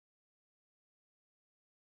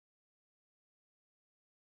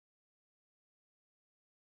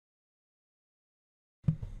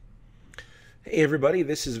Hey everybody,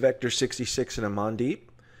 this is Vector66 and Amandeep.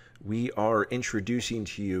 We are introducing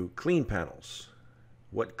to you Clean Panels.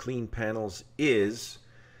 What Clean Panels is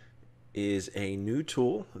a new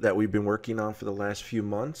tool that we've been working on for the last few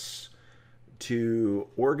months to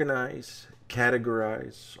organize,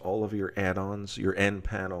 categorize all of your add-ons, your end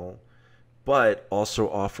panel, but also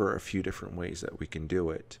offer a few different ways that we can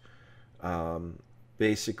do it.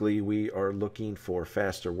 Basically, we are looking for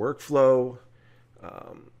faster workflow,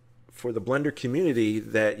 for the Blender community,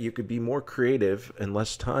 that you could be more creative and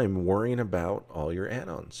less time worrying about all your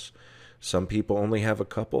add-ons. Some people only have a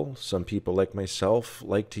couple. Some people, like myself,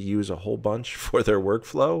 like to use a whole bunch for their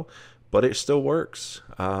workflow, but it still works.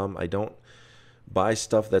 I don't buy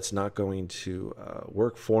stuff that's not going to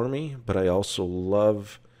work for me, but I also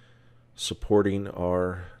love supporting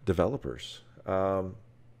our developers.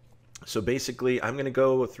 So basically, I'm going to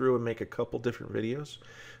go through and make a couple different videos,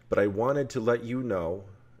 but I wanted to let you know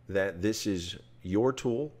that this is your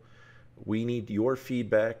tool. We need your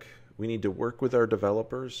feedback. We need to work with our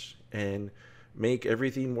developers and make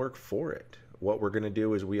everything work for it. What we're going to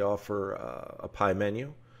do is we offer a pie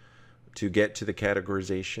menu to get to the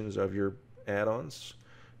categorizations of your add-ons.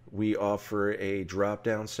 We offer a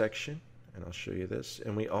drop-down section, and I'll show you this.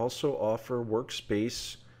 And we also offer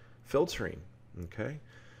workspace filtering, okay?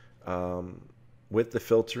 With the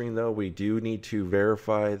filtering, though, we do need to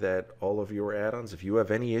verify that all of your add-ons, if you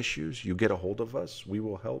have any issues, you get a hold of us. We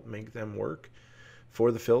will help make them work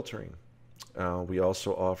for the filtering. We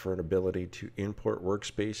also offer an ability to import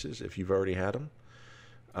workspaces if you've already had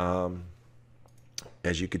them.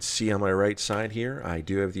 As you can see on my right side here, I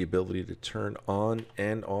do have the ability to turn on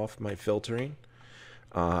and off my filtering.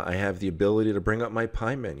 I have the ability to bring up my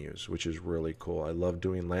pie menus, which is really cool. I love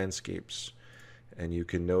doing landscapes. And you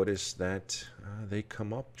can notice that they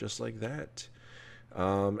come up just like that.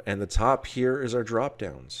 And the top here is our drop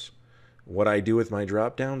downs. What I do with my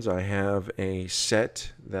drop downs, I have a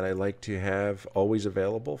set that I like to have always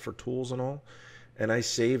available for tools and all, and I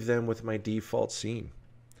save them with my default scene.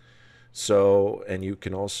 So, and you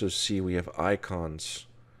can also see we have icons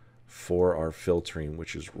for our filtering,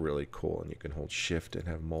 which is really cool, and you can hold shift and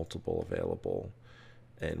have multiple available.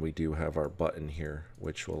 And we do have our button here,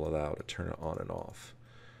 which will allow to turn it on and off.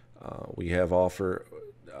 We have offer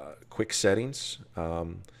quick settings.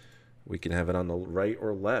 We can have it on the right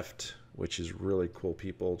or left, which is really cool.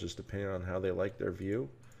 People, just depending on how they like their view.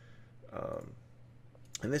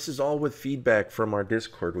 And this is all with feedback from our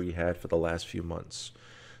Discord we had for the last few months.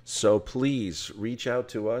 So please reach out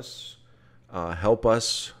to us. Help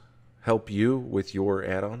us help you with your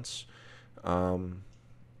add-ons. And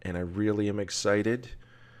I really am excited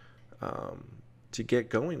to get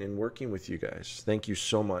going and working with you guys. Thank you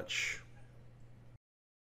so much.